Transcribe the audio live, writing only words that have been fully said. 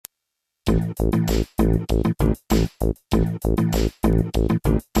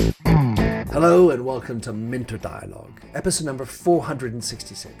Hello and welcome to Minter Dialogue, episode number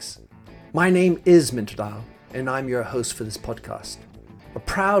 466. My name is Minter Dial and I'm your host for this podcast, a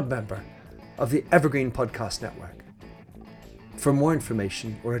proud member of the Evergreen Podcast Network. For more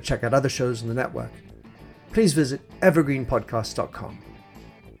information or to check out other shows in the network, please visit evergreenpodcast.com.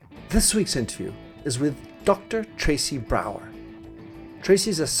 This week's interview is with Dr. Tracy Brower.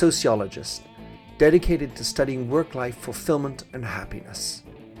 Tracy is a sociologist dedicated to studying work-life fulfillment and happiness.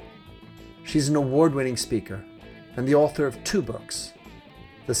 She's an award-winning speaker and the author of 2 books,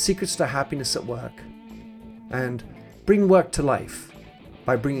 The Secrets to Happiness at Work and Bring Work to Life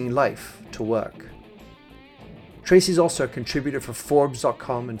by Bringing Life to Work. Tracy's also a contributor for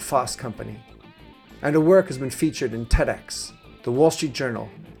Forbes.com and Fast Company, and her work has been featured in TEDx, The Wall Street Journal,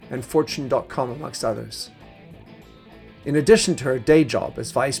 and Fortune.com, amongst others. In addition to her day job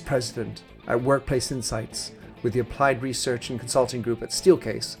as Vice President at Workplace Insights with the Applied Research and Consulting Group at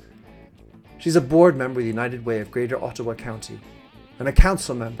Steelcase, she's a board member of the United Way of Greater Ottawa County and a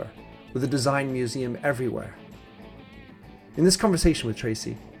council member with the Design Museum Everywhere. In this conversation with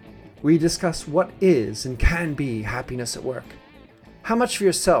Tracy, we discuss what is and can be happiness at work, how much of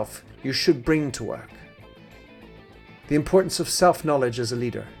yourself you should bring to work, the importance of self-knowledge as a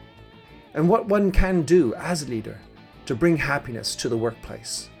leader, and what one can do as a leader to bring happiness to the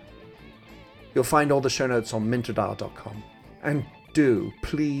workplace. You'll find all the show notes on minterdial.com, and do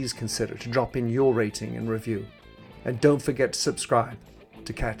please consider to drop in your rating and review, and don't forget to subscribe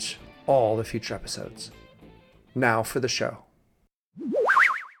to catch all the future episodes. Now for the show.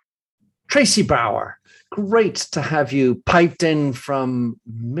 Tracy Brower, great to have you piped in from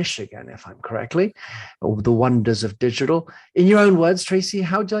Michigan, if I'm correctly, the wonders of digital. In your own words, Tracy,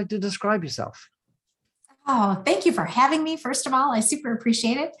 how would you like to describe yourself? Oh, thank you for having me. First of all, I super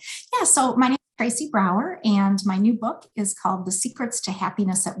appreciate it. Yeah, so my name is Tracy Brower, and my new book is called The Secrets to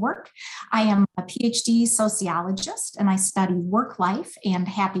Happiness at Work. I am a PhD sociologist, and I study work life and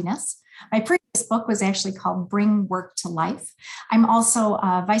happiness. My previous book was actually called Bring Work to Life. I'm also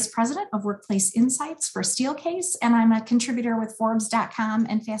a Vice President of Workplace Insights for Steelcase, and I'm a contributor with Forbes.com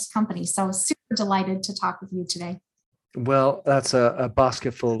and Fast Company. So super delighted to talk with you today. Well, that's a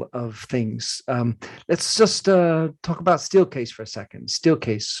basket full of things. Let's just talk about Steelcase for a second.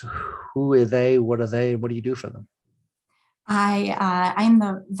 Steelcase, who are they? What are they? What do you do for them? I'm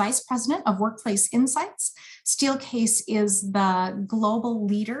the Vice President of Workplace Insights. Steelcase is the global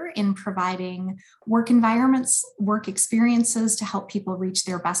leader in providing work environments, work experiences to help people reach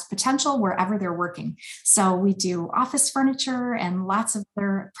their best potential wherever they're working. So we do office furniture and lots of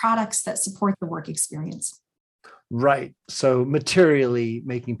other products that support the work experience. Right. So materially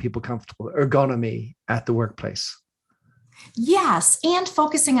making people comfortable, ergonomy at the workplace. Yes, and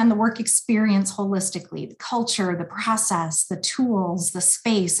focusing on the work experience holistically, the culture, the process, the tools, the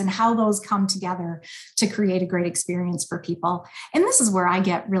space, and how those come together to create a great experience for people. And this is where I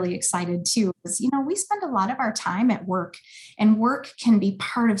get really excited too, is, we spend a lot of our time at work, and work can be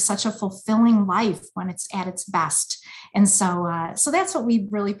part of such a fulfilling life when it's at its best. And so that's what we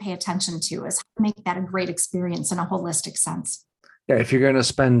really pay attention to, is how to make that a great experience in a holistic sense. Yeah, if you're going to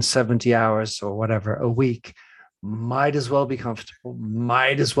spend 70 hours or whatever a week, might as well be comfortable,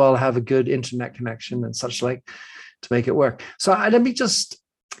 might as well have a good internet connection and such like to make it work. So let me just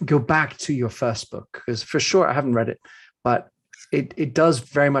go back to your first book, because for sure I haven't read it, but it does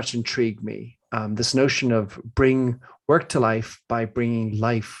very much intrigue me. This notion of bring work to life by bringing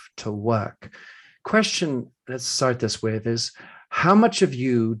life to work. Question, let's start this with, is how much of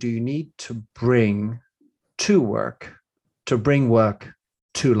you do you need to bring to work to bring work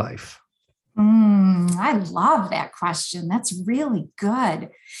to life? I love that question. That's really good.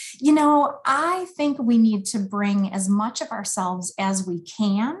 I think we need to bring as much of ourselves as we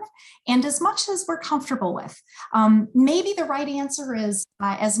can and as much as we're comfortable with. Maybe the right answer is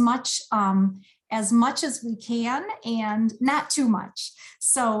as much as we can and not too much.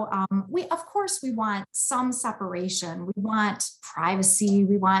 So we want some separation. We want privacy.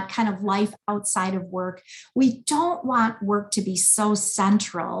 We want kind of life outside of work. We don't want work to be so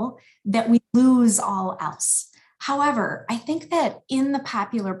central that we lose all else. However, I think that in the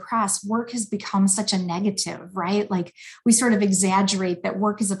popular press, work has become such a negative, right? Like we sort of exaggerate that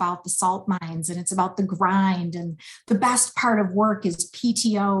work is about the salt mines and it's about the grind, and the best part of work is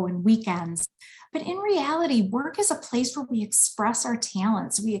PTO and weekends. But in reality, work is a place where we express our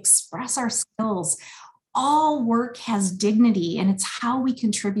talents, we express our skills. All work has dignity, and it's how we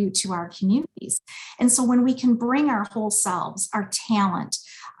contribute to our communities. And so when we can bring our whole selves, our talent,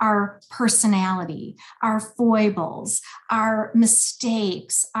 our personality, our foibles, our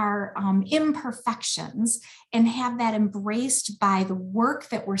mistakes, our imperfections, and have that embraced by the work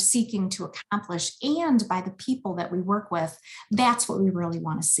that we're seeking to accomplish and by the people that we work with, that's what we really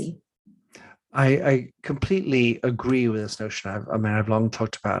want to see. I completely agree with this notion. I've long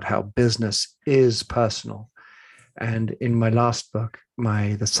talked about how business is personal. And in my last book,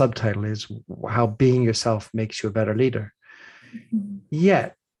 the subtitle is How Being Yourself Makes You a Better Leader. Mm-hmm.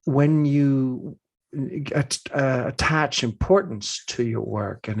 Yet, when you attach importance to your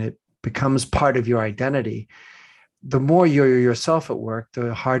work and it becomes part of your identity, the more you're yourself at work,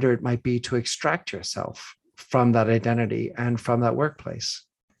 the harder it might be to extract yourself from that identity and from that workplace.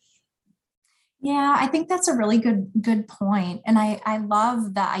 Yeah, I think that's a really good point. And I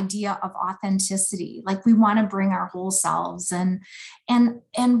love the idea of authenticity. Like we want to bring our whole selves, and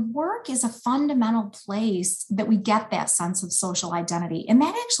work is a fundamental place that we get that sense of social identity. And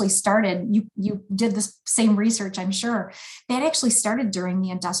that actually started, you did the same research, I'm sure. That actually started during the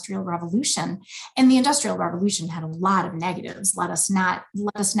Industrial Revolution. And the Industrial Revolution had a lot of negatives. Let us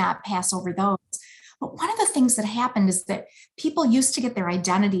not pass over those. But one of the things that happened is that people used to get their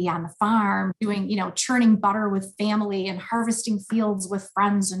identity on the farm, doing, churning butter with family and harvesting fields with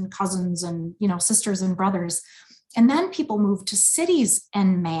friends and cousins and, sisters and brothers. And then people moved to cities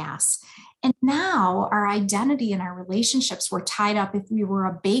en masse. And now our identity and our relationships were tied up if we were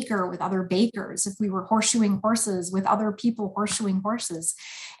a baker with other bakers, if we were horseshoeing horses with other people horseshoeing horses.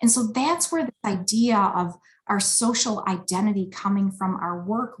 And so that's where the idea of our social identity coming from our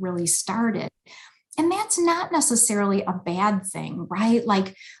work really started. And that's not necessarily a bad thing, right?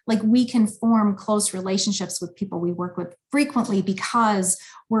 Like we can form close relationships with people we work with frequently because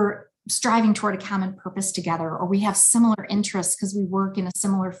we're striving toward a common purpose together, or we have similar interests because we work in a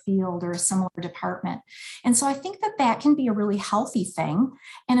similar field or a similar department. And so I think that can be a really healthy thing.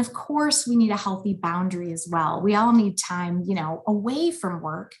 And of course, we need a healthy boundary as well. We all need time, away from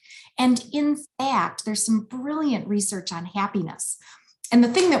work. And in fact, there's some brilliant research on happiness. And the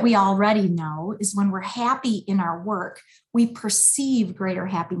thing that we already know is when we're happy in our work, we perceive greater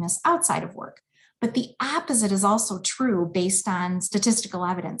happiness outside of work. But the opposite is also true based on statistical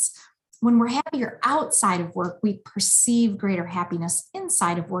evidence. When we're happier outside of work, we perceive greater happiness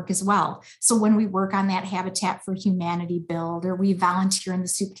inside of work as well. So when we work on that Habitat for Humanity build, or we volunteer in the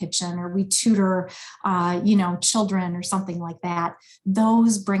soup kitchen, or we tutor, children or something like that,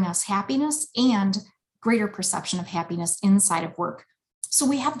 those bring us happiness and greater perception of happiness inside of work. So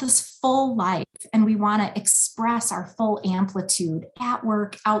we have this full life, and we want to express our full amplitude at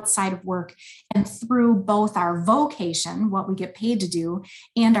work, outside of work, and through both our vocation, what we get paid to do,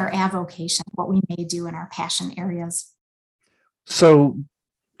 and our avocation, what we may do in our passion areas. So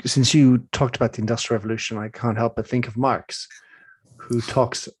since you talked about the Industrial Revolution, I can't help but think of Marx, who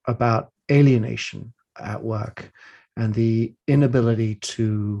talks about alienation at work and the inability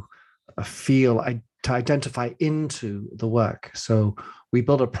to to identify into the work. So we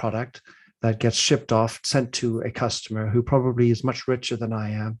build a product that gets shipped off, sent to a customer who probably is much richer than I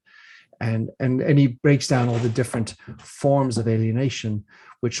am. And he breaks down all the different forms of alienation,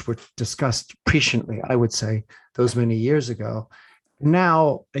 which were discussed presciently, I would say, those many years ago.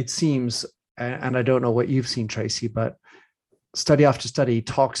 Now it seems, and I don't know what you've seen, Tracy, but study after study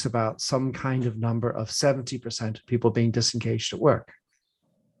talks about some kind of number of 70% of people being disengaged at work.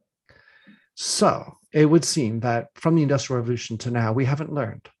 So it would seem that from the Industrial Revolution to now, we haven't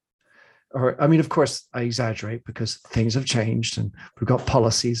learned. Of course, I exaggerate because things have changed and we've got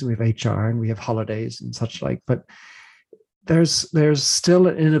policies and we have HR and we have holidays and such like, but there's still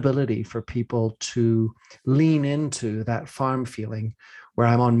an inability for people to lean into that farm feeling where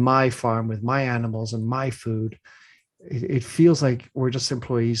I'm on my farm with my animals and my food. It feels like we're just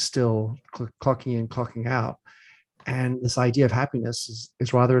employees still clocking in, clocking out. And this idea of happiness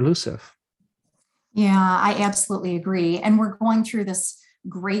is rather elusive. Yeah, I absolutely agree. And we're going through this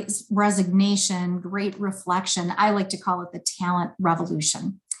great resignation, great reflection. I like to call it the talent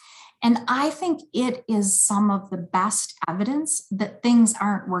revolution. And I think it is some of the best evidence that things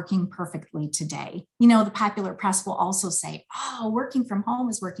aren't working perfectly today. The popular press will also say, working from home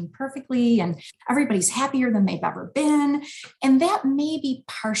is working perfectly and everybody's happier than they've ever been. And that may be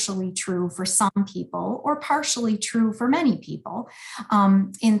partially true for some people or partially true for many people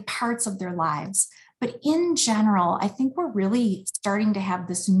in parts of their lives. But in general, I think we're really starting to have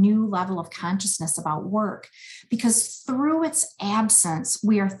this new level of consciousness about work because through its absence,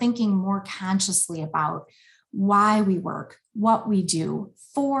 we are thinking more consciously about why we work, what we do,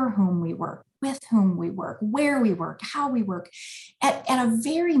 for whom we work, with whom we work, where we work, how we work. At a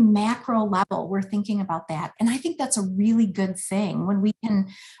very macro level, we're thinking about that. And I think that's a really good thing. When we can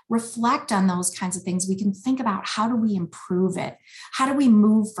reflect on those kinds of things, we can think about how do we improve it? How do we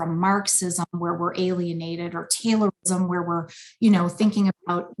move from Marxism where we're alienated, or Taylorism where we're, thinking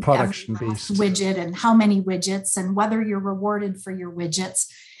about Production based widget and how many widgets and whether you're rewarded for your widgets.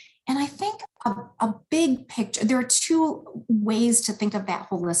 And I think a big picture, there are two ways to think of that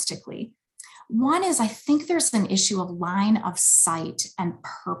holistically. One is, I think there's an issue of line of sight and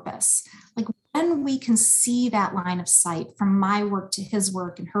purpose. Like when we can see that line of sight from my work to his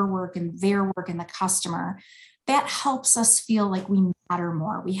work and her work and their work and the customer, that helps us feel like we matter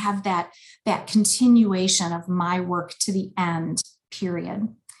more. We have that continuation of my work to the end, period.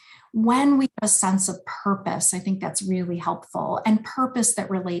 When we have a sense of purpose, I think that's really helpful. And purpose that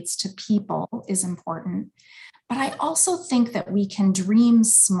relates to people is important. But I also think that we can dream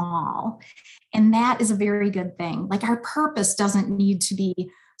small. And that is a very good thing. Like our purpose doesn't need to be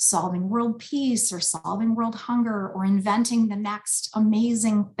solving world peace or solving world hunger or inventing the next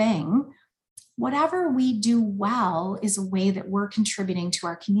amazing thing. Whatever we do well is a way that we're contributing to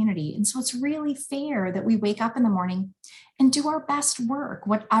our community. And so it's really fair that we wake up in the morning and do our best work,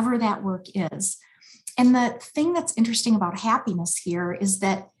 whatever that work is. And the thing that's interesting about happiness here is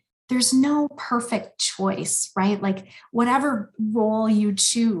that there's no perfect choice, right? Like whatever role you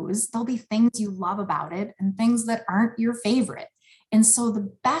choose, there'll be things you love about it and things that aren't your favorite. And so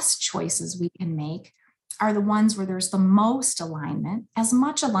the best choices we can make are the ones where there's the most alignment, as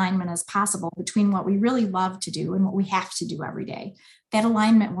much alignment as possible between what we really love to do and what we have to do every day. That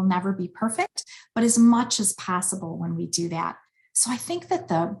alignment will never be perfect, but as much as possible when we do that. So I think that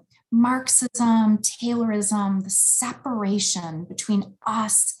the Marxism, Taylorism, the separation between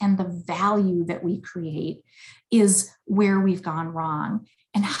us and the value that we create is where we've gone wrong.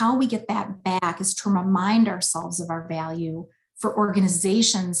 And how we get that back is to remind ourselves of our value, for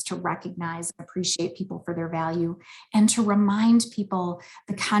organizations to recognize and appreciate people for their value, and to remind people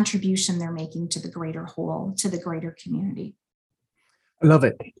the contribution they're making to the greater whole, to the greater community. I love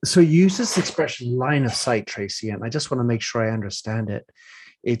it. So you use this expression line of sight, Tracy, and I just want to make sure I understand it.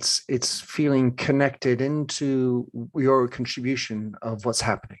 It's feeling connected into your contribution of what's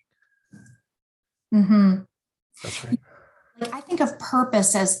happening. Mm-hmm. That's right. Like I think of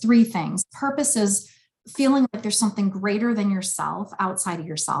purpose as three things. Purpose is feeling like there's something greater than yourself outside of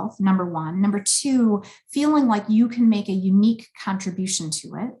yourself, number one. Number two, feeling like you can make a unique contribution to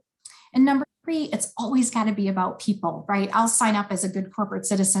it. And number three, it's always got to be about people, right? I'll sign up as a good corporate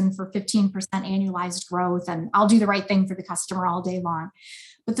citizen for 15% annualized growth, and I'll do the right thing for the customer all day long.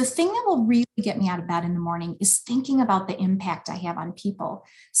 But the thing that will really get me out of bed in the morning is thinking about the impact I have on people.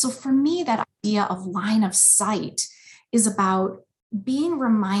 So for me, that idea of line of sight is about being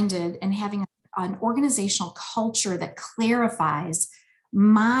reminded and having an organizational culture that clarifies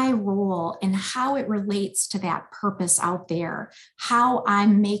my role and how it relates to that purpose out there, how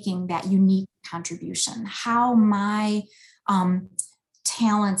I'm making that unique contribution, how my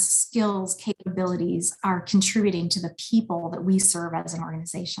talents, skills, capabilities are contributing to the people that we serve as an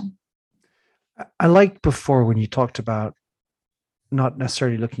organization. I liked before when you talked about not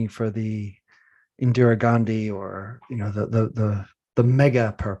necessarily looking for the Indira Gandhi or the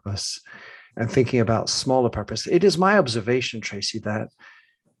mega purpose, and thinking about smaller purpose. It is my observation, Tracy, that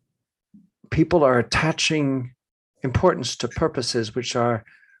people are attaching importance to purposes which are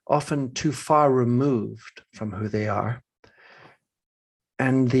often too far removed from who they are.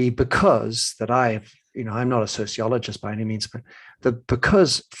 And the because that I'm not a sociologist by any means, but the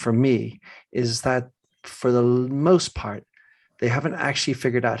because for me is that for the most part, they haven't actually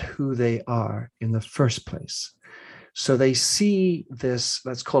figured out who they are in the first place. So they see this,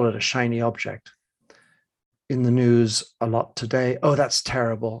 let's call it a shiny object in the news a lot today. Oh, that's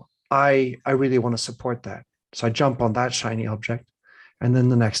terrible. I really want to support that. So I jump on that shiny object and then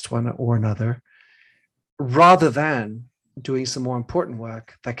the next one or another, rather than doing some more important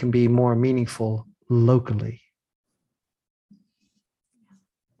work that can be more meaningful locally.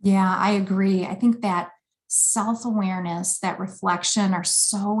 Yeah, I agree. I think that self-awareness, that reflection are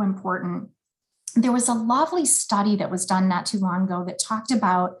so important. There was a lovely study that was done not too long ago that talked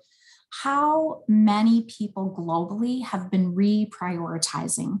about how many people globally have been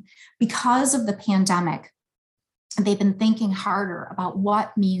reprioritizing because of the pandemic. They've been thinking harder about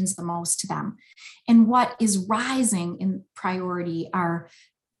what means the most to them. And what is rising in priority are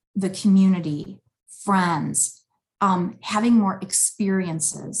the community, friends, having more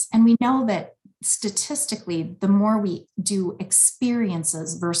experiences. And we know that statistically, the more we do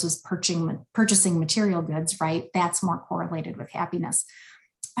experiences versus purchasing material goods, right? That's more correlated with happiness.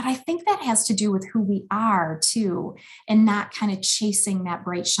 But I think that has to do with who we are too, and not kind of chasing that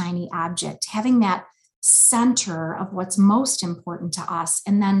bright, shiny object, having that center of what's most important to us,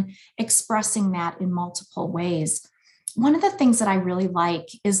 and then expressing that in multiple ways. One of the things that I really like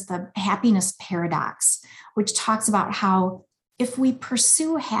is the happiness paradox, which talks about how if we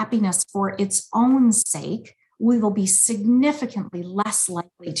pursue happiness for its own sake, we will be significantly less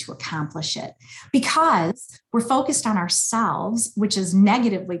likely to accomplish it because we're focused on ourselves, which is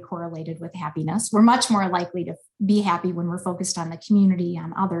negatively correlated with happiness. We're much more likely to be happy when we're focused on the community,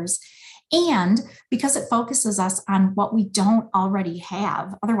 on others. And because it focuses us on what we don't already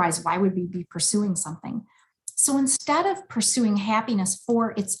have. Otherwise, why would we be pursuing something? So instead of pursuing happiness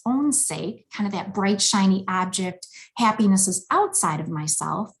for its own sake, kind of that bright, shiny object, happiness is outside of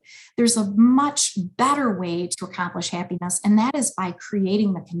myself, there's a much better way to accomplish happiness, and that is by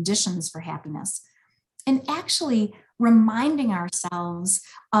creating the conditions for happiness and actually reminding ourselves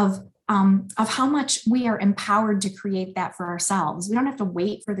of how much we are empowered to create that for ourselves. We don't have to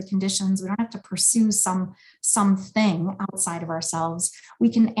wait for the conditions. We don't have to pursue something outside of ourselves. We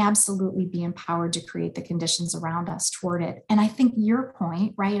can absolutely be empowered to create the conditions around us toward it. And I think your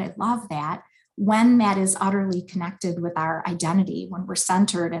point, right? I love that. When that is utterly connected with our identity, when we're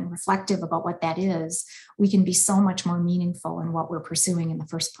centered and reflective about what that is, we can be so much more meaningful in what we're pursuing in the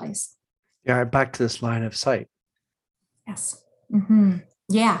first place. Yeah, back to this line of sight. Yes. Mm-hmm.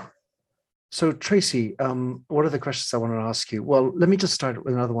 Yeah. So Tracy, what are the questions I want to ask you? Well, let me just start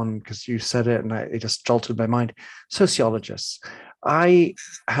with another one because you said it and it just jolted my mind. Sociologists. I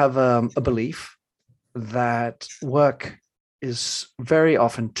have a belief that work is very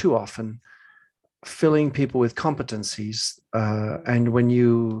often, too often, filling people with competencies. And when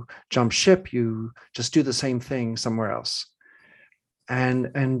you jump ship, you just do the same thing somewhere else.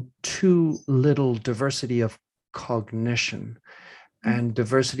 And too little diversity of cognition and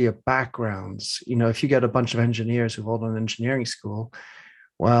diversity of backgrounds. You know, if you get a bunch of engineers who've all done engineering school,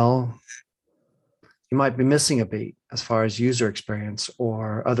 well, you might be missing a beat as far as user experience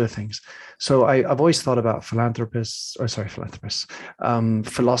or other things. So I've always thought about philosophers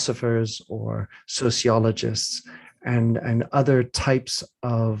or sociologists and other types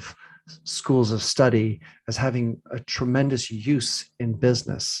of schools of study as having a tremendous use in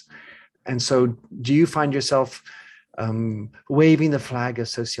business. And so do you find yourself waving the flag of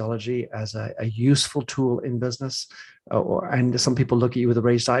sociology as a useful tool in business? And some people look at you with a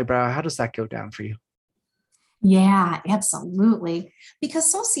raised eyebrow. How does that go down for you? Yeah, absolutely.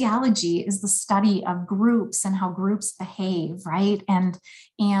 Because sociology is the study of groups and how groups behave, right? And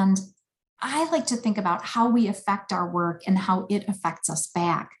I like to think about how we affect our work and how it affects us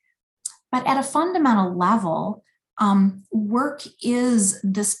back. But at a fundamental level, work is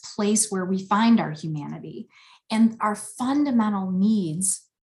this place where we find our humanity, and our fundamental needs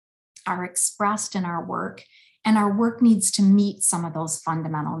are expressed in our work, and our work needs to meet some of those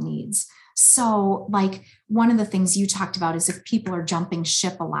fundamental needs. So, like, one of the things you talked about is if people are jumping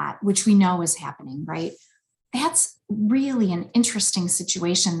ship a lot, which we know is happening, right? That's really an interesting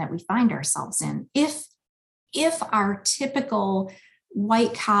situation that we find ourselves in. If our typical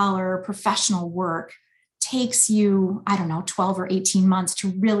white collar professional work takes you, 12 or 18 months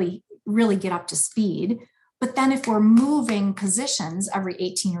to really, really get up to speed. But then if we're moving positions every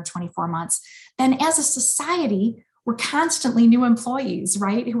 18 or 24 months, then as a society, we're constantly new employees,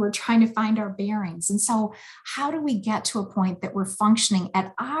 right? Who are trying to find our bearings. And so how do we get to a point that we're functioning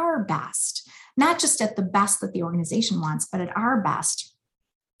at our best, not just at the best that the organization wants, but at our best?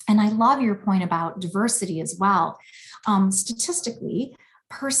 And I love your point about diversity as well. Statistically,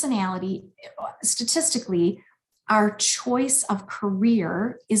 our choice of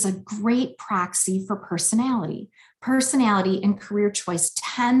career is a great proxy for personality. Personality and career choice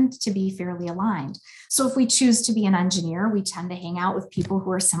tend to be fairly aligned. So if we choose to be an engineer, we tend to hang out with people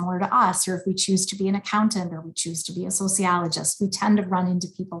who are similar to us. Or if we choose to be an accountant or we choose to be a sociologist, we tend to run into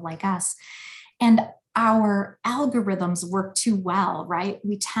people like us. And our algorithms work too well, right?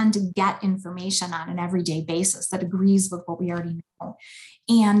 We tend to get information on an everyday basis that agrees with what we already know.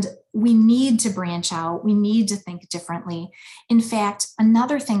 And we need to branch out. We need to think differently. In fact,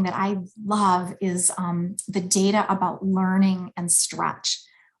 another thing that I love is the data about learning and stretch.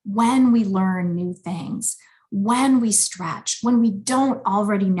 When we learn new things, when we stretch, when we don't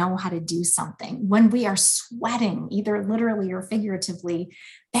already know how to do something, when we are sweating, either literally or figuratively,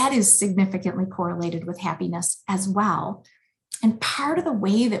 that is significantly correlated with happiness as well. And part of the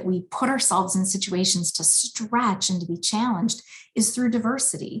way that we put ourselves in situations to stretch and to be challenged is through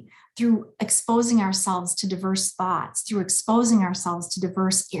diversity, through exposing ourselves to diverse thoughts, through exposing ourselves to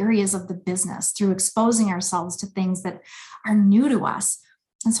diverse areas of the business, through exposing ourselves to things that are new to us.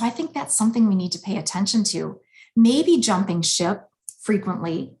 And so I think that's something we need to pay attention to. Maybe jumping ship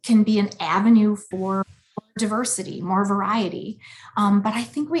frequently can be an avenue for diversity, more variety. But I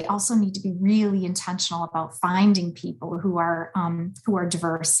think we also need to be really intentional about finding people who are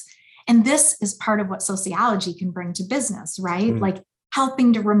diverse. And this is part of what sociology can bring to business, right? Like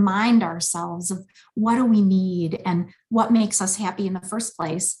helping to remind ourselves of what do we need and what makes us happy in the first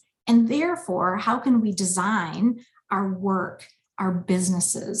place. And therefore, how can we design our work, our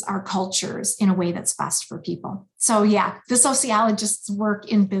businesses, our cultures in a way that's best for people? So yeah, the sociologist's work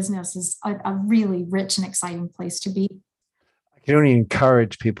in business is a really rich and exciting place to be. I can only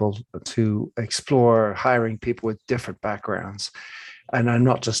encourage people to explore hiring people with different backgrounds. And I'm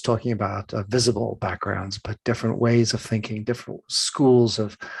not just talking about visible backgrounds, but different ways of thinking, different schools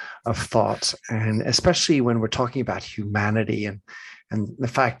of thought. And especially when we're talking about humanity. And the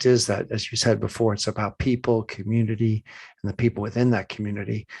fact is that, as you said before, it's about people, community, and the people within that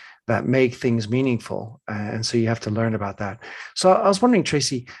community that make things meaningful. And so you have to learn about that. So I was wondering,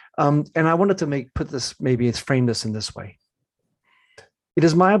 Tracy, and I wanted to frame this in this way. It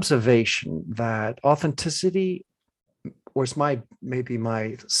is my observation that authenticity, or it's maybe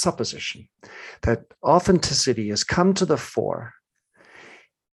my supposition, that authenticity has come to the fore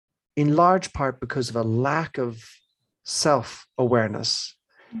in large part because of a lack of self-awareness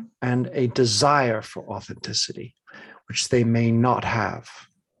and a desire for authenticity, which they may not have.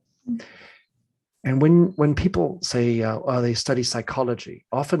 And when people say, they study psychology,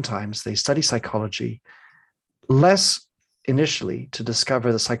 oftentimes they study psychology less initially to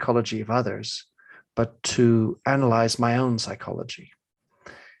discover the psychology of others, but to analyze my own psychology.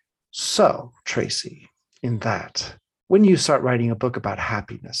 So, Tracy, in that, when you start writing a book about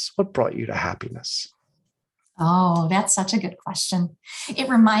happiness, what brought you to happiness? Oh, that's such a good question. It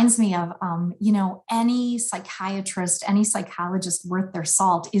reminds me of, any psychiatrist, any psychologist worth their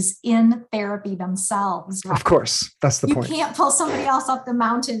salt is in therapy themselves. Right? Of course, that's the point. You can't pull somebody else up the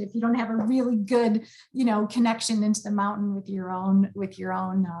mountain if you don't have a really good, connection into the mountain with your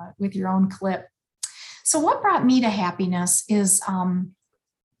own clip. So what brought me to happiness is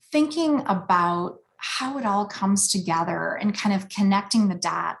thinking about how it all comes together and kind of connecting the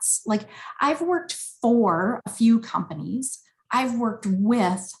dots. Like I've worked for a few companies. I've worked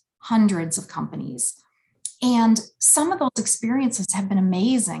with hundreds of companies. And some of those experiences have been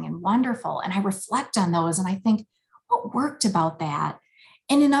amazing and wonderful. And I reflect on those and I think, what worked about that?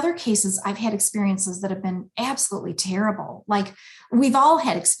 And in other cases, I've had experiences that have been absolutely terrible. Like we've all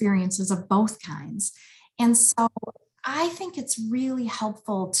had experiences of both kinds. And so I think it's really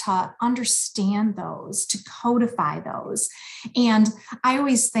helpful to understand those, to codify those. And I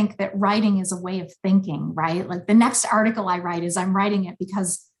always think that writing is a way of thinking, right? Like the next article I write is I'm writing it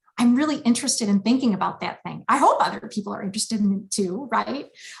because I'm really interested in thinking about that thing. I hope other people are interested in it too, right?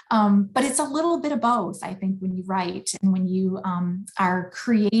 But it's a little bit of both, I think, when you write and when you are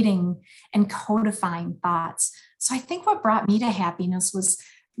creating and codifying thoughts. So I think what brought me to happiness was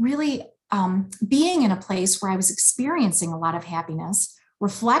really being in a place where I was experiencing a lot of happiness,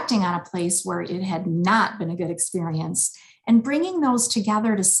 reflecting on a place where it had not been a good experience, and bringing those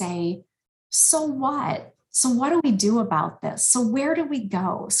together to say, so what? So what do we do about this? So where do we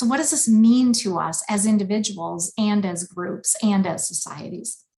go? So what does this mean to us as individuals and as groups and as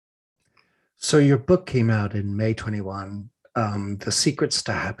societies? So your book came out in May 21, The Secrets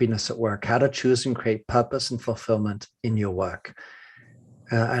to Happiness at Work, How to Choose and Create Purpose and Fulfillment in Your Work.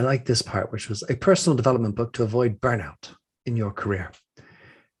 I like this part, which was a personal development book to avoid burnout in your career.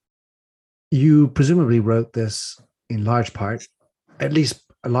 You presumably wrote this in large part, at least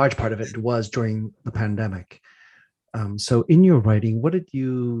a large part of it was during the pandemic. So in your writing,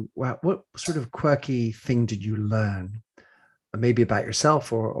 what sort of quirky thing did you learn, maybe about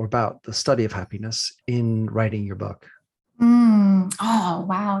yourself or about the study of happiness in writing your book? Oh,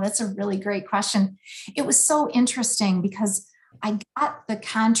 wow. That's a really great question. It was so interesting because I got the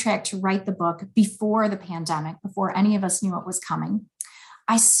contract to write the book before the pandemic, before any of us knew it was coming.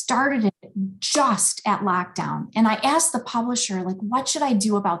 I started it just at lockdown. And I asked the publisher, like, what should I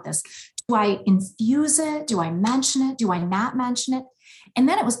do about this? Do I infuse it? Do I mention it? Do I not mention it? And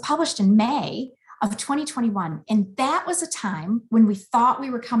then it was published in May of 2021. And that was a time when we thought we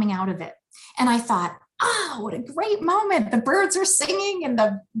were coming out of it. And I thought, oh, what a great moment. The birds are singing and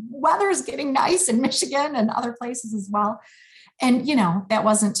the weather is getting nice in Michigan and other places as well. And, that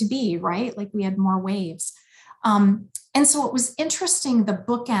wasn't to be, right? Like we had more waves. And so it was interesting, the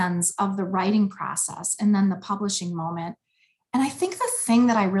bookends of the writing process and then the publishing moment. And I think the thing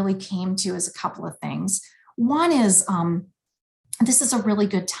that I really came to is a couple of things. One is this is a really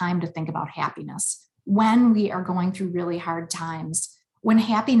good time to think about happiness when we are going through really hard times. When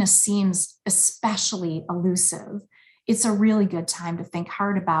happiness seems especially elusive, it's a really good time to think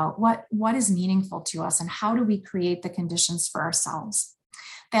hard about what is meaningful to us and how do we create the conditions for ourselves.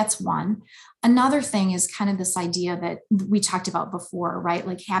 That's one. Another thing is kind of this idea that we talked about before, right?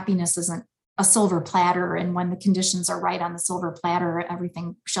 Like happiness isn't a silver platter, and when the conditions are right on the silver platter,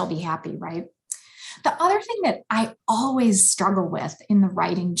 everything shall be happy, right? The other thing that I always struggle with in the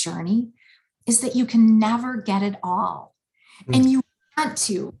writing journey is that you can never get it all. And you want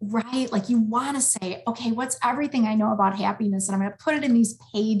to, right? Like you want to say, okay, what's everything I know about happiness? And I'm going to put it in these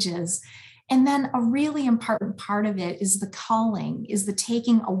pages. And then a really important part of it is the culling, is the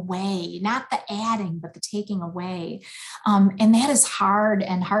taking away, not the adding, but the taking away. And that is hard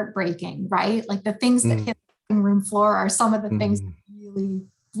and heartbreaking, right? Like the things that hit the room floor are some of the things that I really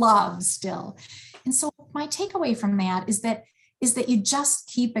love still. And so my takeaway from that is that you just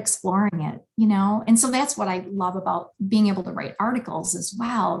keep exploring it, you know? And so that's what I love about being able to write articles as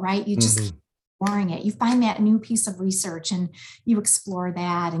well, right? You just keep exploring it. You find that new piece of research and you explore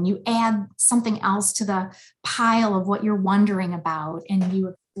that, and you add something else to the pile of what you're wondering about and you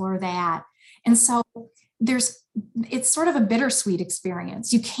explore that. And so it's sort of a bittersweet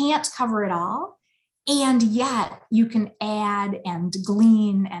experience. You can't cover it all. And yet you can add and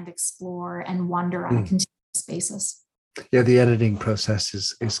glean and explore and wonder on a continuous basis. Yeah, the editing process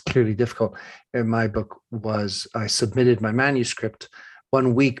is clearly difficult. In my book I submitted my manuscript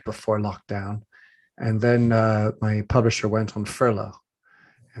 1 week before lockdown, and then my publisher went on furlough.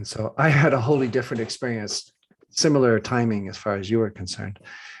 And so I had a wholly different experience, similar timing as far as you were concerned.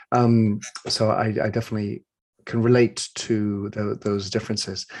 So I definitely can relate to those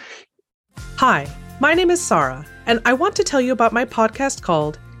differences. Hi, my name is Sarah, and I want to tell you about my podcast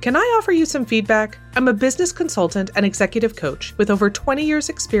called Can I Offer You Some Feedback? I'm a business consultant and executive coach with over 20 years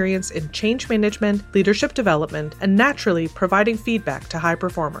experience in change management, leadership development, and naturally providing feedback to high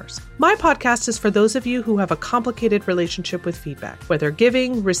performers. My podcast is for those of you who have a complicated relationship with feedback, whether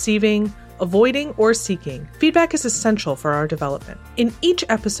giving, receiving, avoiding, or seeking. Feedback is essential for our development. In each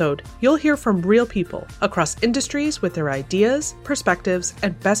episode, you'll hear from real people across industries with their ideas, perspectives,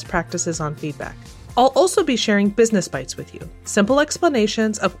 and best practices on feedback. I'll also be sharing business bites with you, simple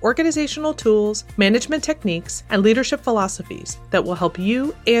explanations of organizational tools, management techniques, and leadership philosophies that will help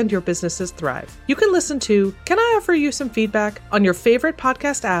you and your businesses thrive. You can listen to Can I Offer You Some Feedback on your favorite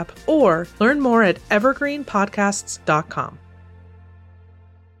podcast app, or learn more at evergreenpodcasts.com.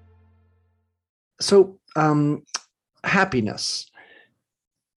 So happiness.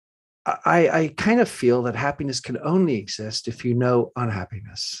 I kind of feel that happiness can only exist if you know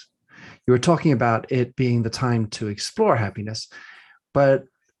unhappiness. You were talking about it being the time to explore happiness, but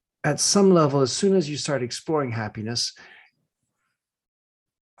at some level, as soon as you start exploring happiness,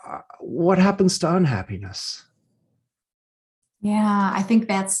 what happens to unhappiness? Yeah, I think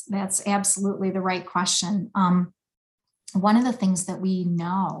that's absolutely the right question. One of the things that we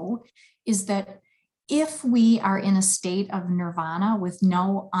know is that if we are in a state of nirvana with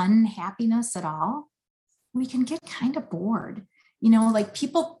no unhappiness at all, we can get kind of bored. You know, like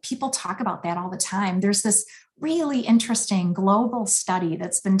people talk about that all the time. There's this really interesting global study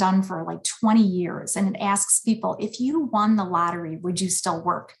that's been done for like 20 years, and it asks people, if you won the lottery, would you still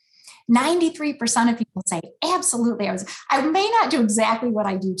work? 93% of people say, absolutely. I may not do exactly what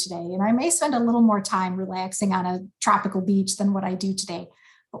I do today, and I may spend a little more time relaxing on a tropical beach than what I do today.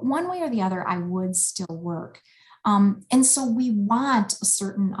 But one way or the other, I would still work. And so we want a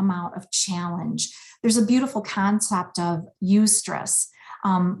certain amount of challenge. There's a beautiful concept of eustress,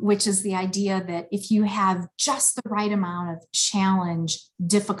 which is the idea that if you have just the right amount of challenge,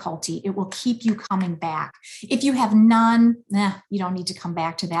 difficulty, it will keep you coming back. If you have none, you don't need to come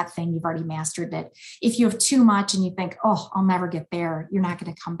back to that thing. You've already mastered it. If you have too much and you think, oh, I'll never get there, you're not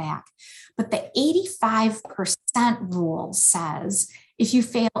going to come back. But the 85% rule says, if you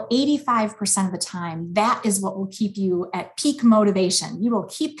fail 85% of the time, that is what will keep you at peak motivation. You will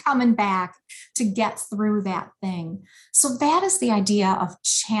keep coming back to get through that thing. So that is the idea of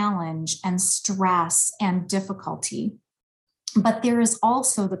challenge and stress and difficulty. But there is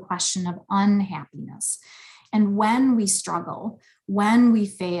also the question of unhappiness. And when we struggle, when we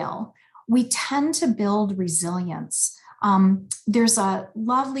fail, we tend to build resilience. There's a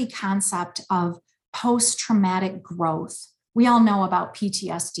lovely concept of post-traumatic growth. We all know about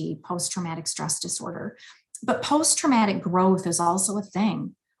PTSD, post-traumatic stress disorder, but post-traumatic growth is also a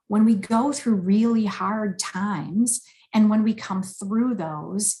thing. When we go through really hard times And when we come through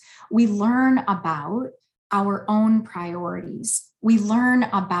those, we learn about our own priorities. We learn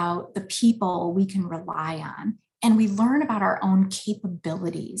about the people we can rely on, and we learn about our own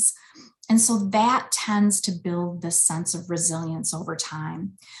capabilities. And so that tends to build this sense of resilience over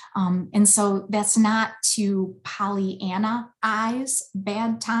time. And so that's not to Pollyanna-ize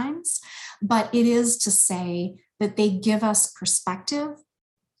bad times, but it is to say that they give us perspective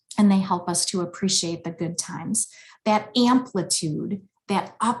and they help us to appreciate the good times. That amplitude,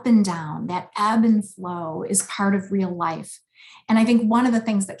 that up and down, that ebb and flow is part of real life. And I think one of the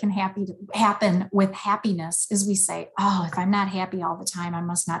things that can happen with happiness is we say, oh, if I'm not happy all the time, I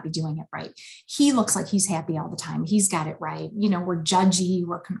must not be doing it right. He looks like he's happy all the time. He's got it right. We're judgy,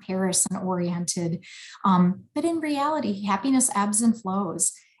 we're comparison oriented. But in reality, happiness ebbs and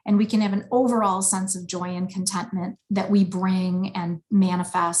flows. And we can have an overall sense of joy and contentment that we bring and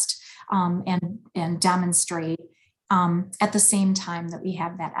manifest and demonstrate at the same time that we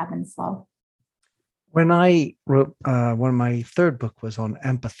have that ebb and flow. When I wrote, my third book was on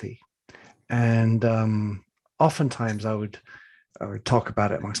empathy, and oftentimes I would talk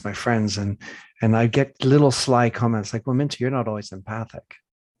about it amongst my friends, and I get little sly comments like, well, Minty, you're not always empathic.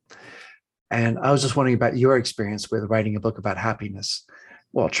 And I was just wondering about your experience with writing a book about happiness.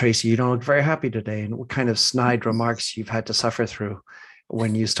 Well, Tracy, you don't look very happy today. And what kind of snide remarks you've had to suffer through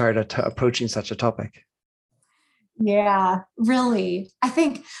when you started approaching such a topic? Yeah, really. I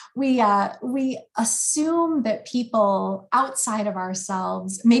think we assume that people outside of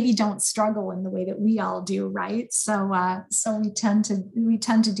ourselves maybe don't struggle in the way that we all do, right? So we tend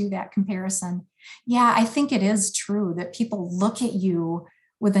to do that comparison. Yeah, I think it is true that people look at you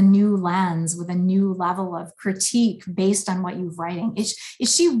with a new lens, with a new level of critique based on what you're writing. Is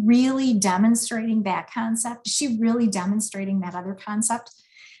she really demonstrating that concept? Is she really demonstrating that other concept?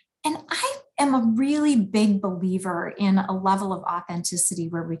 And I am a really big believer in a level of authenticity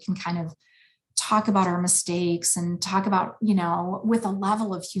where we can kind of talk about our mistakes and talk about, with a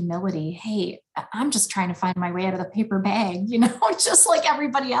level of humility. Hey, I'm just trying to find my way out of the paper bag, just like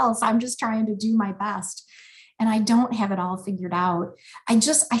everybody else. I'm just trying to do my best. And I don't have it all figured out. I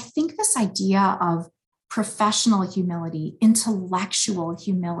think this idea of professional humility, intellectual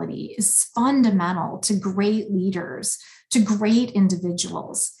humility is fundamental to great leaders, to great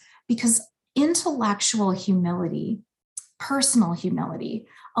individuals. Because intellectual humility, personal humility,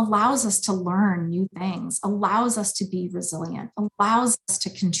 allows us to learn new things, allows us to be resilient, allows us to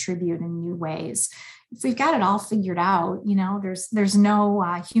contribute in new ways. If we've got it all figured out, there's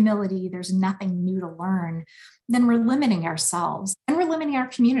no humility, there's nothing new to learn, then we're limiting ourselves and we're limiting our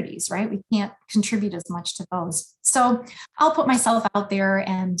communities, right? We can't contribute as much to those. So I'll put myself out there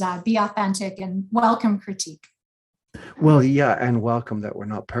and be authentic and welcome critique. Well, yeah, and welcome that we're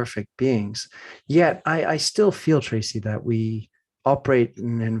not perfect beings. Yet I still feel, Tracy, that we operate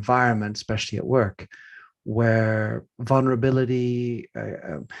in an environment, especially at work, where vulnerability,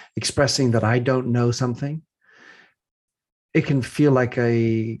 expressing that I don't know something, it can feel like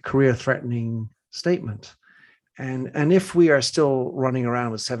a career-threatening statement. And if we are still running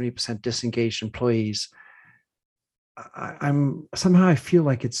around with 70% disengaged employees, I feel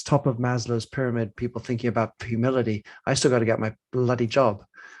like it's top of Maslow's pyramid, people thinking about humility. I still got to get my bloody job.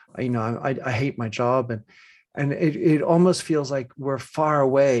 I hate my job. And it almost feels like we're far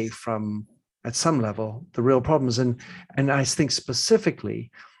away from, at some level, the real problems. And I think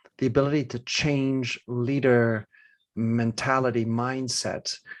specifically the ability to change leader mentality,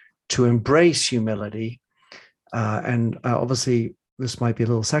 mindset, to embrace humility. And obviously this might be a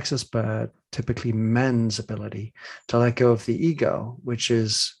little sexist, but typically men's ability to let go of the ego, which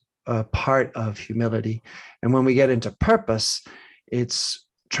is a part of humility. And when we get into purpose, it's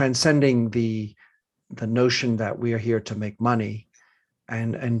transcending the notion that we are here to make money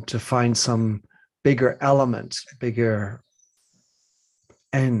and to find some bigger element, bigger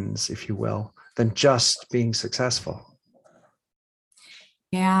ends, if you will, than just being successful.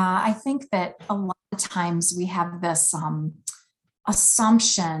 Yeah, I think that a lot of times we have this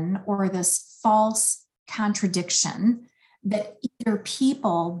assumption or this false contradiction that either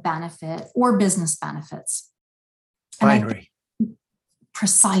people benefit or business benefits. Binary.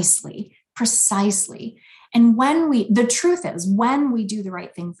 Precisely. And the truth is, when we do the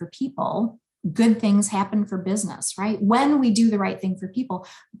right thing for people, good things happen for business, right? When we do the right thing for people,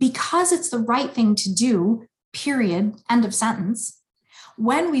 because it's the right thing to do, period, end of sentence.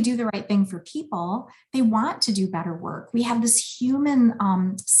 When we do the right thing for people, they want to do better work. We have this human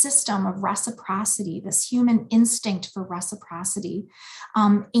system of reciprocity, this human instinct for reciprocity.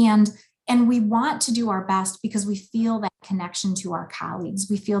 And And we want to do our best because we feel that connection to our colleagues.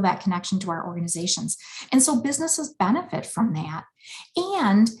 We feel that connection to our organizations. And so businesses benefit from that.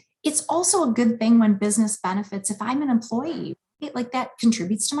 And it's also a good thing when business benefits. If I'm an employee, like that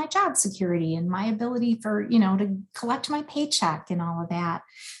contributes to my job security and my ability for, to collect my paycheck and all of that.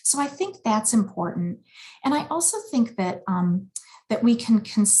 So I think that's important. And I also think that that we can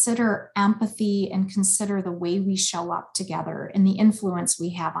consider empathy and consider the way we show up together and the influence we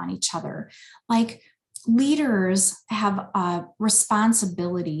have on each other. Like leaders have a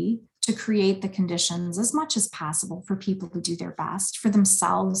responsibility to create the conditions as much as possible for people to do their best, for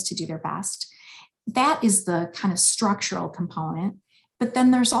themselves to do their best. That is the kind of structural component. But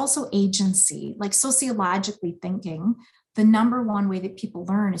then there's also agency, like sociologically thinking. The number one way that people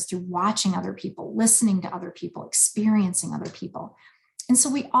learn is through watching other people, listening to other people, experiencing other people. And so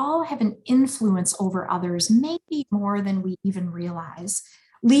we all have an influence over others, maybe more than we even realize.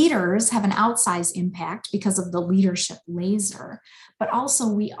 Leaders have an outsized impact because of the leadership laser, but also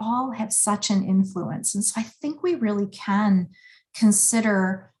we all have such an influence. And so I think we really can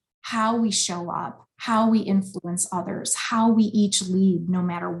consider how we show up, how we influence others, how we each lead, no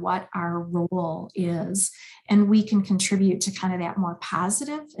matter what our role is. And we can contribute to kind of that more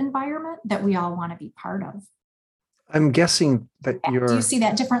positive environment that we all want to be part of. I'm guessing that you're... Do you see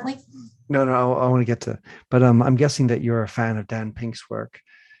that differently? No, I want to get to, but I'm guessing that you're a fan of Dan Pink's work.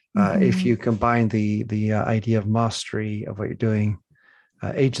 If you combine the idea of mastery of what you're doing,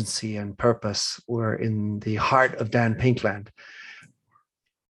 agency and purpose, we're in the heart of Dan Pinkland.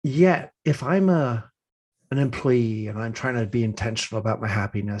 Yet, if I'm an employee and I'm trying to be intentional about my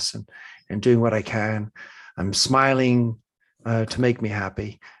happiness and doing what I can, I'm smiling to make me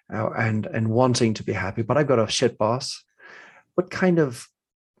happy and wanting to be happy, but I've got a shit boss. What kind of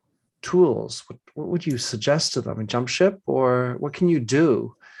tools, what would you suggest to them? And jump ship, or what can you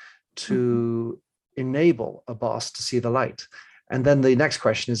do to enable a boss to see the light? And then the next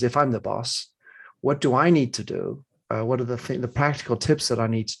question is, if I'm the boss, what do I need to do? What are the practical tips that I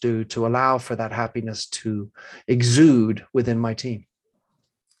need to do to allow for that happiness to exude within my team?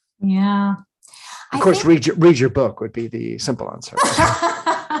 Yeah. Of course, read your book would be the simple answer.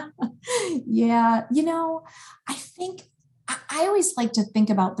 Yeah. I think I always like to think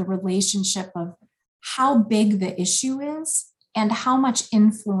about the relationship of how big the issue is and how much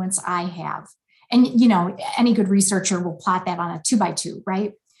influence I have. And, any good researcher will plot that on a 2x2,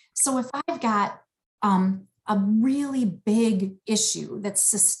 right? So if I've got a really big issue that's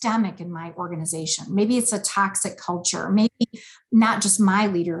systemic in my organization, maybe it's a toxic culture, maybe not just my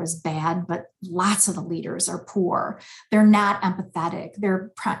leader is bad, but lots of the leaders are poor. They're not empathetic.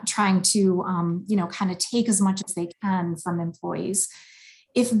 They're trying to, kind of take as much as they can from employees.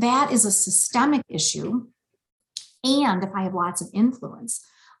 If that is a systemic issue, and if I have lots of influence,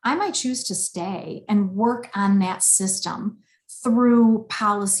 I might choose to stay and work on that system through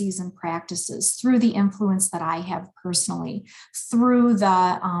policies and practices, through the influence that I have personally, through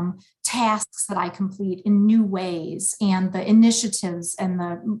the tasks that I complete in new ways, and the initiatives and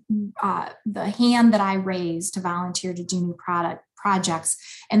the hand that I raise to volunteer to do new projects,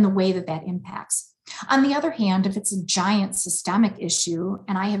 and the way that impacts. On the other hand, if it's a giant systemic issue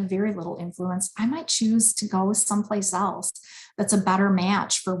and I have very little influence, I might choose to go someplace else that's a better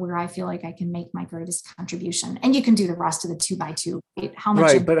match for where I feel like I can make my greatest contribution. And you can do the rest of the 2x2. Right?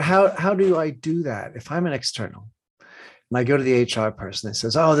 Right, but how do I do that if I'm an external and I go to the HR person that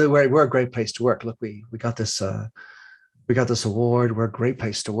says, "Oh, we're a great place to work. Look, we got this award. We're a great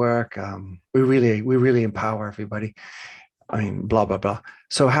place to work. We really empower everybody. I mean, blah blah blah."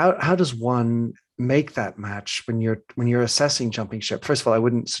 So how does one make that match when you're assessing jumping ship? First of all, I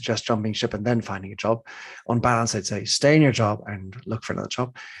wouldn't suggest jumping ship and then finding a job. On balance, I'd say stay in your job and look for another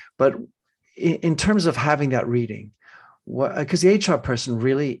job. But in terms of having that reading, because the HR person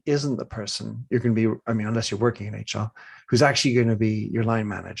really isn't the person you're going to be, unless you're working in HR, who's actually going to be your line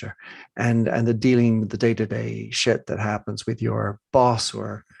manager and the dealing with the day-to-day shit that happens with your boss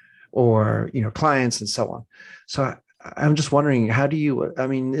or clients and so on. So I'm just wondering,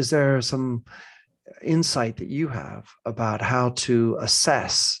 is there some insight that you have about how to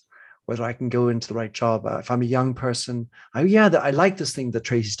assess whether I can go into the right job? If I'm a young person, I like this thing that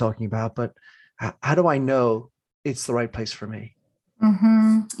Tracy's talking about, but how do I know it's the right place for me?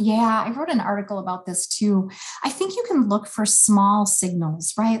 Mm-hmm. Yeah, I wrote an article about this too. I think you can look for small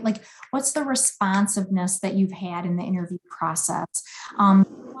signals, right? Like, what's the responsiveness that you've had in the interview process?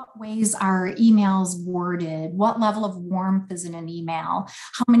 what ways are emails worded? What level of warmth is in an email?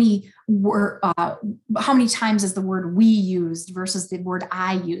 How many times is the word we used versus the word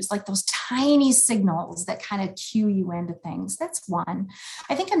I used? Like those tiny signals that kind of cue you into things. That's one.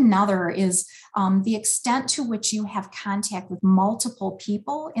 I think another is the extent to which you have contact with multiple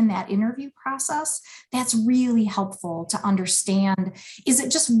people in that interview process. That's really helpful to understand. Is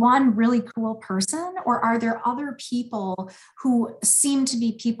it just one really cool person, or are there other people who seem to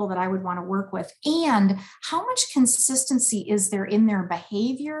be people that I would want to work with? And how much consistency is there in their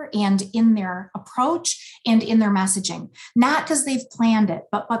behavior and in their approach and in their messaging? Not because they've planned it,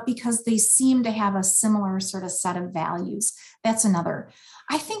 but because they seem to have a similar sort of set of values. That's another.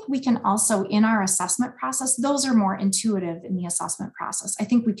 I think we can also, in our assessment process, those are more intuitive in the assessment process. I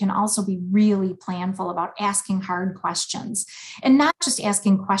think we can also be really planful about asking hard questions, and not just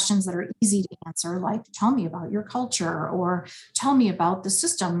asking questions that are easy to answer, like tell me about your culture or tell me about the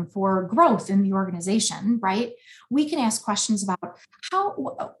system for growth in the organization, right? We can ask questions about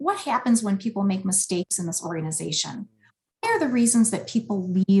what happens when people make mistakes in this organization? What are the reasons that people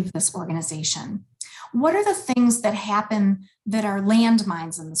leave this organization? What are the things that happen that are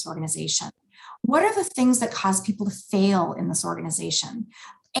landmines in this organization? What are the things that cause people to fail in this organization?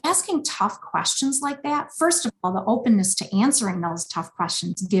 Asking tough questions like that, first of all, the openness to answering those tough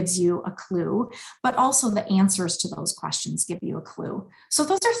questions gives you a clue, but also the answers to those questions give you a clue. So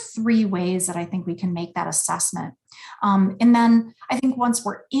those are three ways that I think we can make that assessment. And then I think once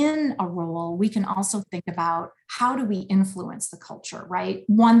we're in a role, we can also think about how do we influence the culture, right?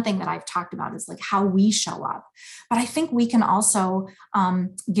 One thing that I've talked about is like how we show up. But I think we can also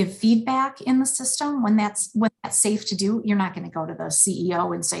give feedback in the system when that's safe to do. You're not going to go to the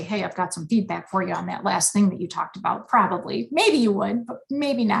CEO and say, hey, I've got some feedback for you on that last thing that you talked about. Probably, maybe you would, but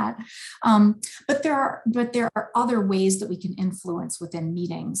maybe not. But there are other ways that we can influence within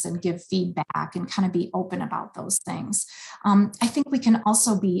meetings and give feedback and kind of be open about those things. I think we can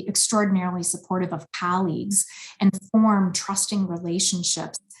also be extraordinarily supportive of colleagues and form trusting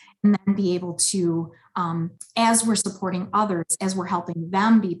relationships, and then be able to, as we're supporting others, as we're helping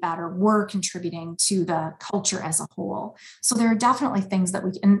them be better, we're contributing to the culture as a whole. So there are definitely things that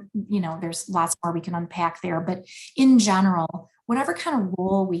we can, there's lots more we can unpack there, but in general, whatever kind of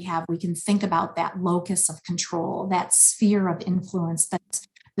role we have, we can think about that locus of control, that sphere of influence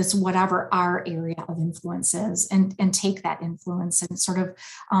that's whatever our area of influence is, and take that influence and sort of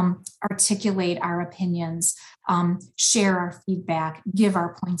articulate our opinions, share our feedback, give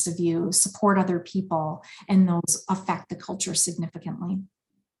our points of view, support other people, and those affect the culture significantly.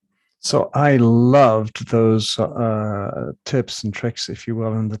 So I loved those tips and tricks, if you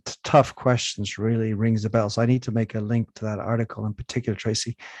will, and the tough questions really rings a bell. So I need to make a link to that article in particular,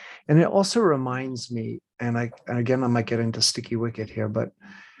 Tracy. And it also reminds me, and again, I might get into sticky wicket here, but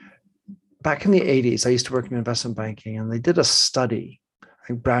back in the 80s, I used to work in investment banking, and they did a study, I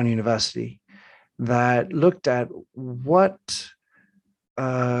think Brown University, that looked at what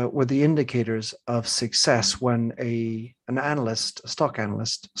were the indicators of success when an analyst, a stock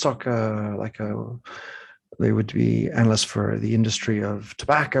analyst, they would be analysts for the industry of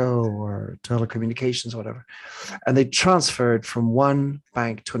tobacco or telecommunications or whatever, and they transferred from one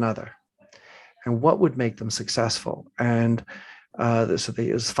bank to another, and what would make them successful. And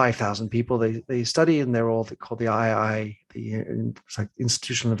it was 5,000 people they studied, and they're all called the II, it's like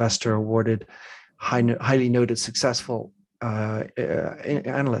Institutional Investor Awarded, highly noted, successful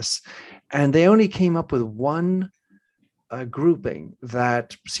analysts. And they only came up with one grouping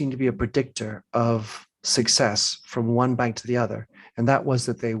that seemed to be a predictor of success from one bank to the other, and that was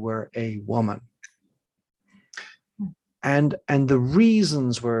that they were a woman. And the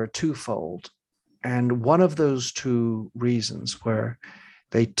reasons were twofold. And one of those two reasons were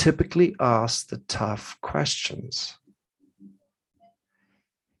they typically ask the tough questions.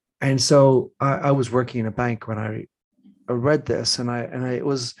 And so I was working in a bank when I read this, and it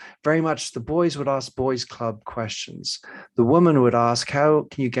was very much the boys would ask boys club questions. The woman would ask, how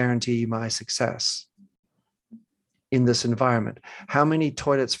can you guarantee my success in this environment? How many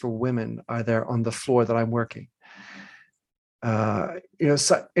toilets for women are there on the floor that I'm working?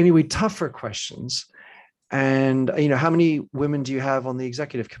 So anyway, tougher questions. And, how many women do you have on the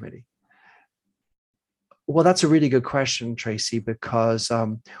executive committee? Well, that's a really good question, Tracy, because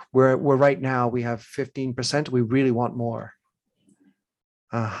we're right now, we have 15%. We really want more.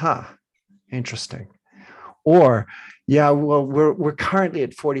 Interesting. Or, yeah, well, we're currently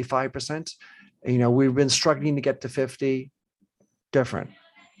at 45%. We've been struggling to get to 50. Different,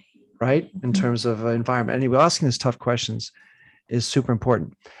 right? In terms of environment. Anyway, asking these tough questions is super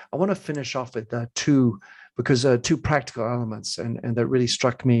important. I want to finish off with two because two practical elements, and that really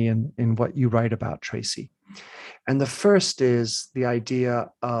struck me in what you write about, Tracy. And the first is the idea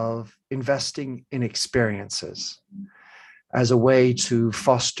of investing in experiences as a way to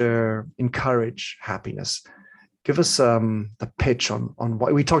foster, encourage happiness. Give us the pitch on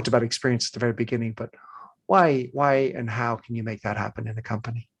why we talked about experience at the very beginning, but why and how can you make that happen in a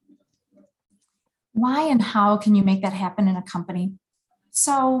company? Why and how can you make that happen in a company?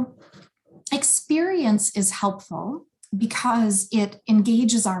 So experience is helpful because it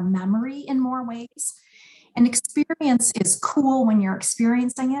engages our memory in more ways. And experience is cool when you're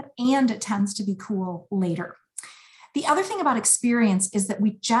experiencing it, and it tends to be cool later. The other thing about experience is that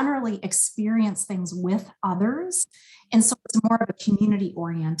we generally experience things with others. And so it's more of a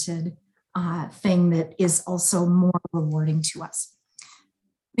community-oriented thing that is also more rewarding to us.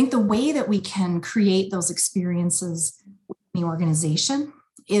 I think the way that we can create those experiences in the organization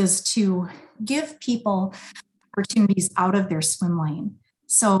is to give people opportunities out of their swim lane.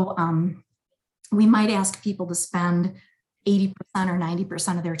 So we might ask people to spend 80% or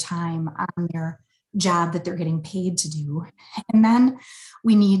 90% of their time on their job that they're getting paid to do. And then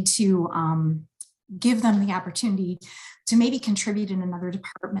we need to give them the opportunity to maybe contribute in another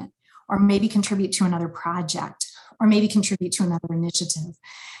department, or maybe contribute to another project, or maybe contribute to another initiative.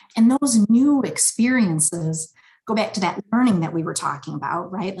 And those new experiences go back to that learning that we were talking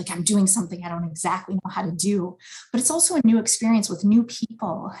about, right? Like, I'm doing something I don't exactly know how to do, but it's also a new experience with new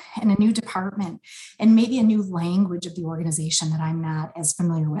people and a new department and maybe a new language of the organization that I'm not as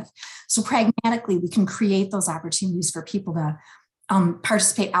familiar with. So pragmatically, we can create those opportunities for people to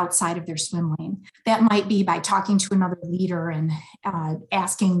participate outside of their swim lane. That might be by talking to another leader and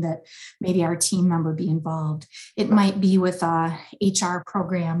asking that maybe our team member be involved. It might be with a HR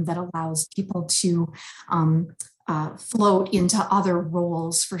program that allows people to float into other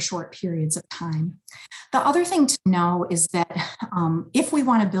roles for short periods of time. The other thing to know is that if we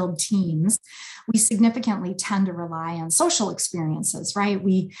want to build teams, we significantly tend to rely on social experiences, right?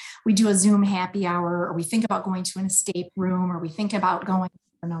 We do a Zoom happy hour, or we think about going to an escape room, or we think about going,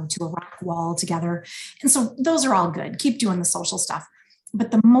 to a rock wall together. And so those are all good. Keep doing the social stuff.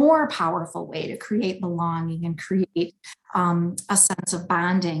 But the more powerful way to create belonging and create a sense of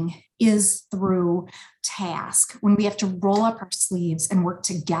bonding is through task, when we have to roll up our sleeves and work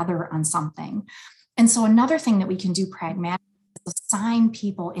together on something. And so another thing that we can do pragmatically is assign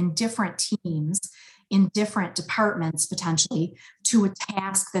people in different teams, in different departments, potentially, to a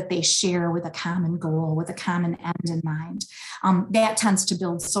task that they share with a common goal, with a common end in mind. That tends to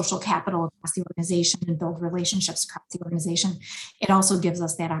build social capital across the organization and build relationships across the organization. It also gives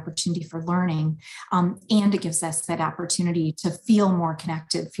us that opportunity for learning, and it gives us that opportunity to feel more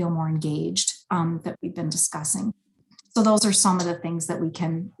connected, feel more engaged, that we've been discussing. So those are some of the things that we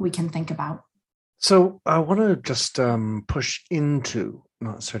can think about. So I want to just push into,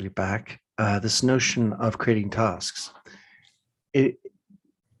 not necessarily back, this notion of creating tasks.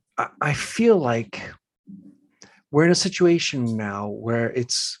 I feel like we're in a situation now where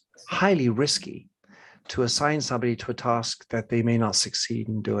it's highly risky to assign somebody to a task that they may not succeed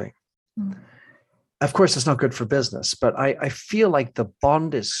in doing. Mm. Of course, it's not good for business, but I feel like the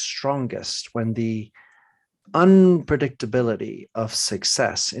bond is strongest when the unpredictability of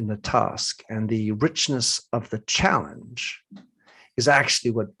success in the task and the richness of the challenge is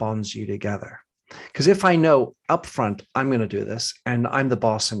actually what bonds you together. Because if I know upfront, I'm going to do this and I'm the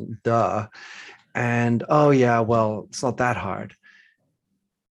boss and oh yeah, well, it's not that hard.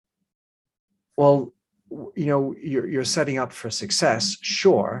 Well, you're setting up for success,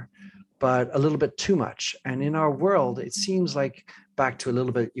 sure, but a little bit too much. And in our world, it seems like, back to a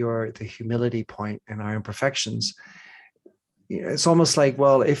little bit the humility point and our imperfections, it's almost like,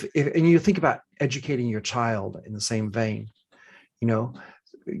 well, if and you think about educating your child in the same vein,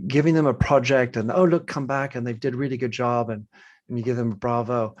 giving them a project and, oh, look, come back and they did a really good job, and you give them a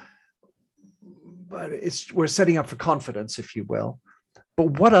bravo. But we're setting up for confidence, if you will.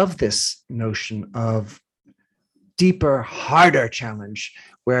 But what of this notion of deeper, harder challenge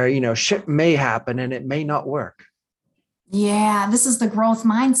where, shit may happen and it may not work? Yeah, this is the growth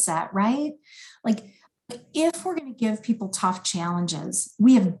mindset, right? Like, if we're going to give people tough challenges,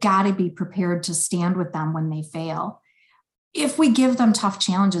 we have got to be prepared to stand with them when they fail. If we give them tough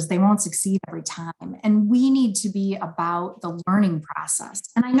challenges, they won't succeed every time. And we need to be about the learning process.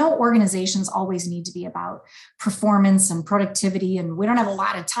 And I know organizations always need to be about performance and productivity, and we don't have a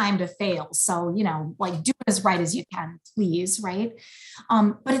lot of time to fail. So, do it as right as you can, please, right?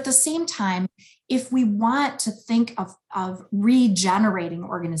 But at the same time, if we want to think of regenerating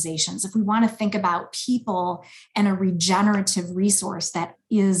organizations, if we want to think about people and a regenerative resource that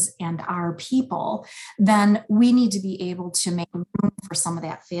is and are people, then we need to be able to make room for some of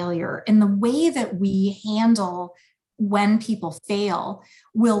that failure. And the way that we handle when people fail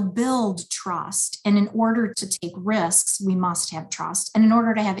will build trust. And in order to take risks, we must have trust. And in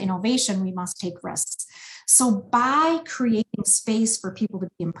order to have innovation, we must take risks. So by creating space for people to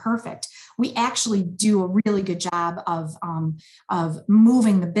be imperfect, we actually do a really good job of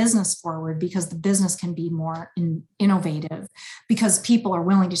moving the business forward, because the business can be more innovative, because people are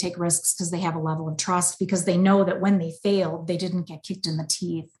willing to take risks because they have a level of trust, because they know that when they failed, they didn't get kicked in the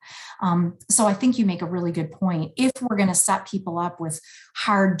teeth. So I think you make a really good point. If we're going to set people up with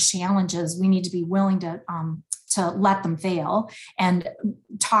hard challenges, we need to be willing to let them fail and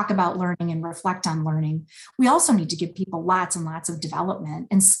talk about learning and reflect on learning. We also need to give people lots and lots of development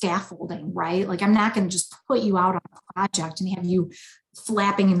and scaffolding, right? Like, I'm not going to just put you out on a project and have you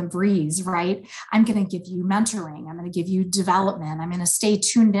flapping in the breeze, right? I'm going to give you mentoring. I'm going to give you development. I'm going to stay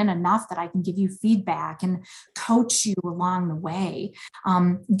tuned in enough that I can give you feedback and coach you along the way.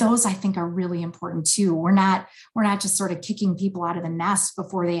 Those, I think, are really important too. We're not just sort of kicking people out of the nest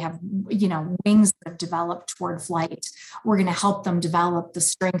before they have, wings that have developed toward flight. We're going to help them develop the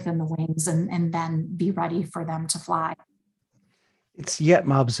strength in the wings and then be ready for them to fly. It's yet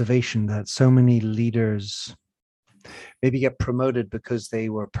my observation that so many leaders maybe get promoted because they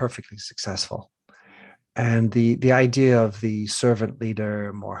were perfectly successful. And the idea of the servant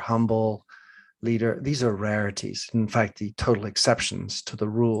leader, more humble leader, these are rarities. In fact, the total exceptions to the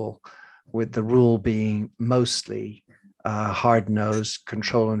rule, with the rule being mostly hard-nosed,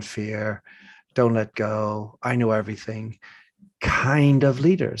 control and fear, don't let go, I know everything kind of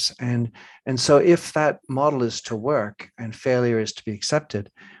leaders. And so if that model is to work and failure is to be accepted,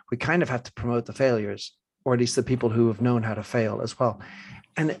 we kind of have to promote the failures, or at least the people who have known how to fail as well.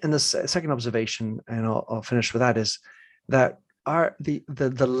 And the second observation, and I'll finish with that, is that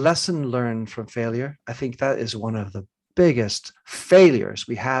the lesson learned from failure, I think that is one of the biggest failures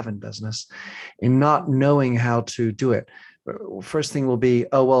we have in business, in not knowing how to do it. First thing will be,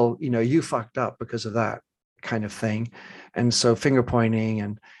 oh, well, you fucked up because of that kind of thing. And so finger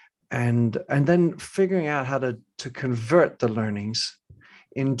pointing and then figuring out how to convert the learnings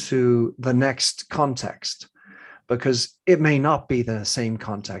into the next context, because it may not be the same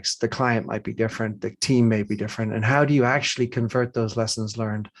context. The client might be different, the team may be different. And how do you actually convert those lessons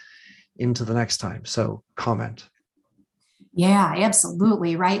learned into the next time? So comment. Yeah,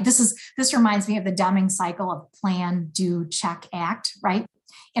 absolutely. Right. This reminds me of the Deming cycle of plan, do, check, act, right?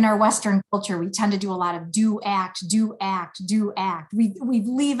 In our Western culture, we tend to do a lot of do, act, do, act, do, act. We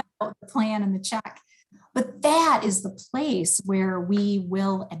leave out the plan and the check. But that is the place where we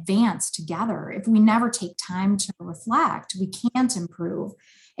will advance together. If we never take time to reflect, we can't improve.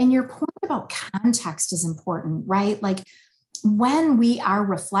 And your point about context is important, right? Like, when we are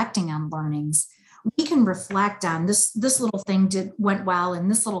reflecting on learnings, we can reflect on this little thing went well, and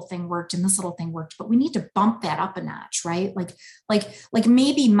this little thing worked, and this little thing worked, but we need to bump that up a notch, right? Like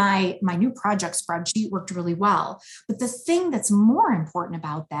maybe my new project spreadsheet worked really well, but the thing that's more important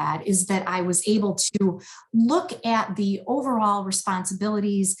about that is that I was able to look at the overall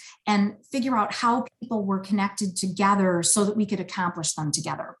responsibilities and figure out how people were connected together so that we could accomplish them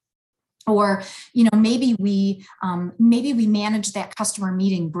together. Or, maybe we managed that customer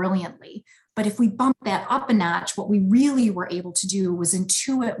meeting brilliantly. But if we bump that up a notch, what we really were able to do was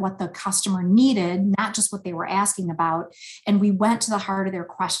intuit what the customer needed, not just what they were asking about. And we went to the heart of their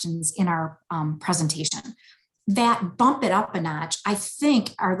questions in our presentation. That bump it up a notch, I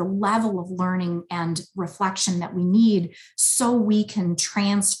think, are the level of learning and reflection that we need so we can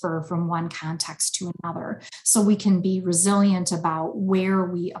transfer from one context to another, so we can be resilient about where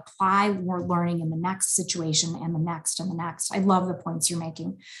we apply more learning in the next situation and the next and the next. I love the points you're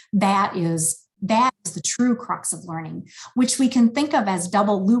making. That is the true crux of learning, which we can think of as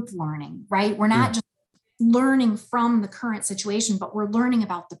double loop learning, right? We're not just learning from the current situation, but we're learning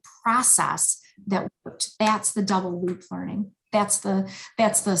about the process that worked. That's the double loop learning. That's the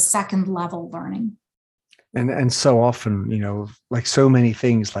second level learning. And so often, like so many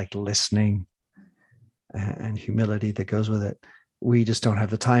things like listening and humility that goes with it, we just don't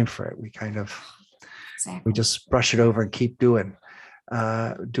have the time for it. We just brush it over and keep doing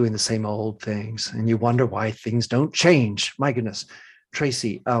the same old things. And you wonder why things don't change. My goodness.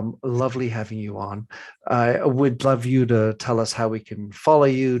 Tracy, lovely having you on. I would love you to tell us how we can follow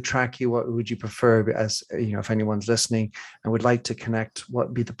you, track you. What would you prefer, as if anyone's listening and would like to connect, what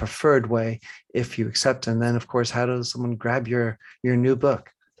would be the preferred way if you accept? And then, of course, how does someone grab your new book?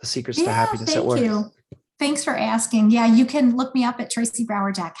 The Secrets to Happiness at Work? Thank you. Thanks for asking. Yeah, you can look me up at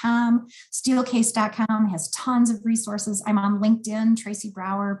tracybrower.com. Steelcase.com has tons of resources. I'm on LinkedIn, Tracy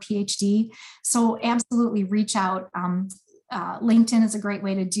Brower, PhD. So absolutely reach out. LinkedIn is a great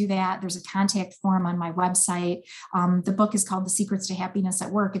way to do that. There's a contact form on my website. The book is called The Secrets to Happiness at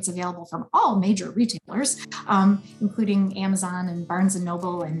Work. It's available from all major retailers, including Amazon and Barnes and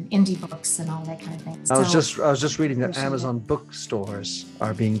Noble and indie books and all that kind of thing. I was just reading that Amazon bookstores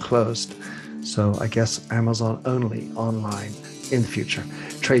are being closed. So I guess Amazon only online in the future.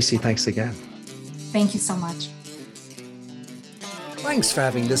 Tracy, thanks again. Thank you so much. Thanks for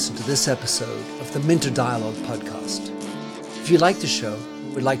having listened to this episode of the Minter Dialogue podcast. If you like the show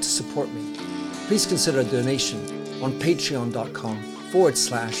and would like to support me, please consider a donation on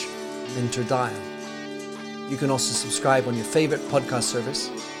patreon.com/MinterDial. You can also subscribe on your favorite podcast service.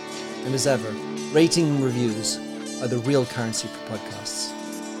 And as ever, rating and reviews are the real currency for podcasts.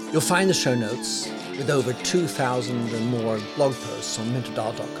 You'll find the show notes with over 2,000 and more blog posts on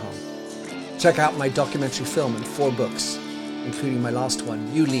minterdial.com. Check out my documentary film and 4 books, including my last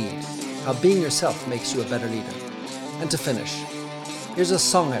one, You Lead, How Being Yourself Makes You a Better Leader. And to finish, here's a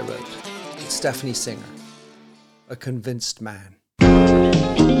song I wrote with Stephanie Singer, A Convinced Man.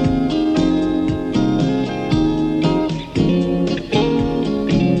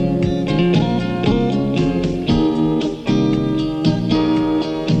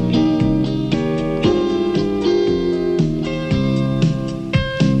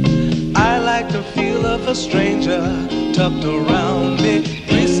 A stranger tucked around me,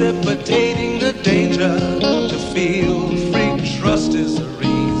 precipitating the danger to feel free. Trust is the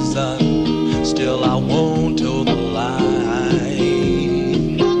reason, still I won't toe the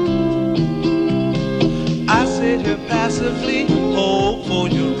line. I sit here passively, hope for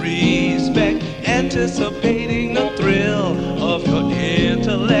your respect, anticipating the thrill of your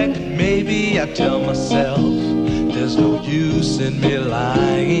intellect. Maybe I tell myself there's no use in me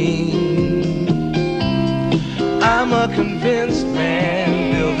lying. I'm a convinced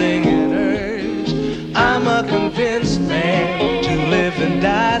man, building an urge. I'm a convinced man, to live and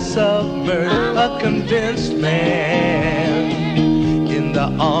die submerged. A convinced man, in the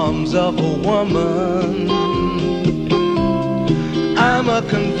arms of a woman. I'm a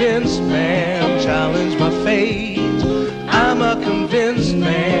convinced man, challenge my fate. I'm a convinced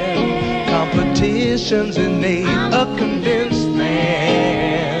man, competition's innate. A convinced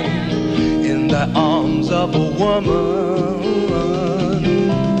man, in the arms of a woman.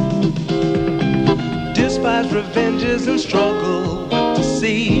 Despise revenges and struggle with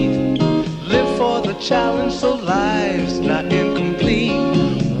deceit. Live for the challenge so life's not incomplete.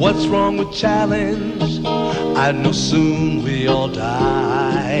 What's wrong with challenge? I know soon we all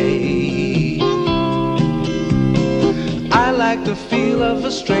die. I like the feel of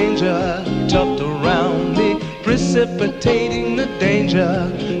a stranger tucked around me, precipitating the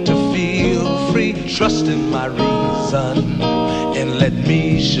danger to feel free. Trust in my reason and let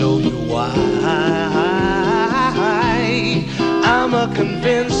me show you why. I'm a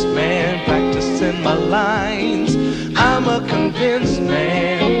convinced man, practicing my lines. I'm a convinced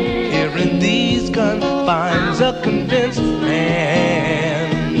man, here in these confines. A convinced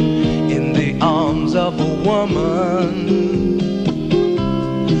man, in the arms of a woman.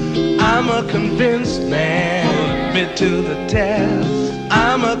 I'm a convinced man, admit to the test.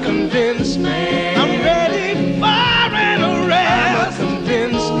 I'm a convinced man, I'm ready for an arrest. I'm a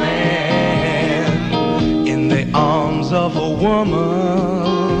convinced man, in the arms of a woman.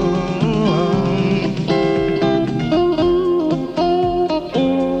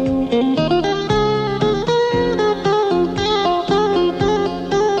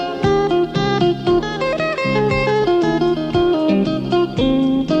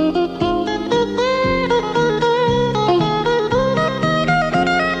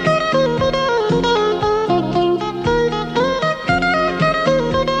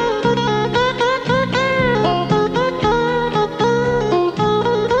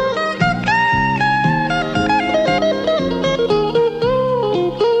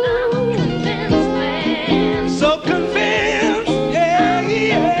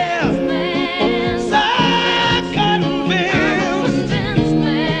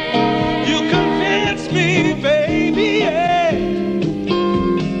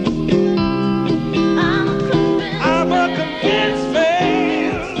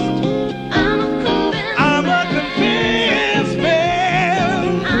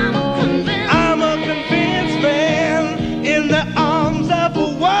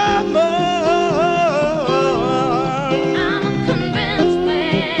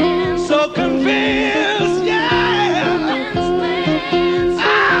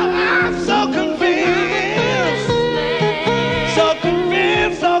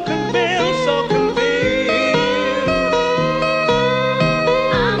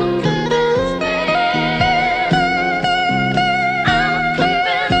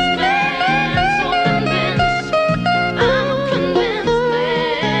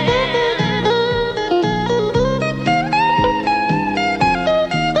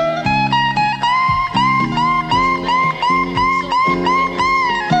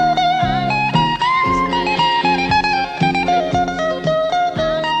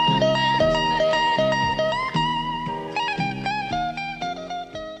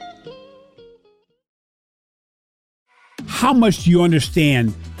 how much do you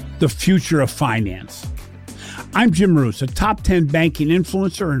understand the future of finance? I'm Jim Roos, a top 10 banking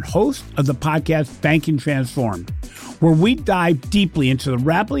influencer and host of the podcast Banking Transformed, where we dive deeply into the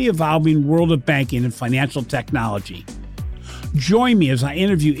rapidly evolving world of banking and financial technology. Join me as I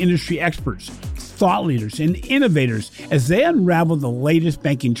interview industry experts, thought leaders, and innovators as they unravel the latest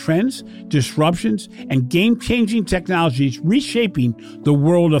banking trends, disruptions, and game-changing technologies reshaping the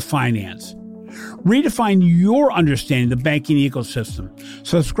world of finance. Redefine your understanding of the banking ecosystem.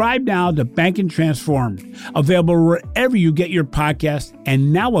 Subscribe now to Banking Transformed, available wherever you get your podcast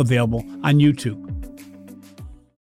and now available on YouTube.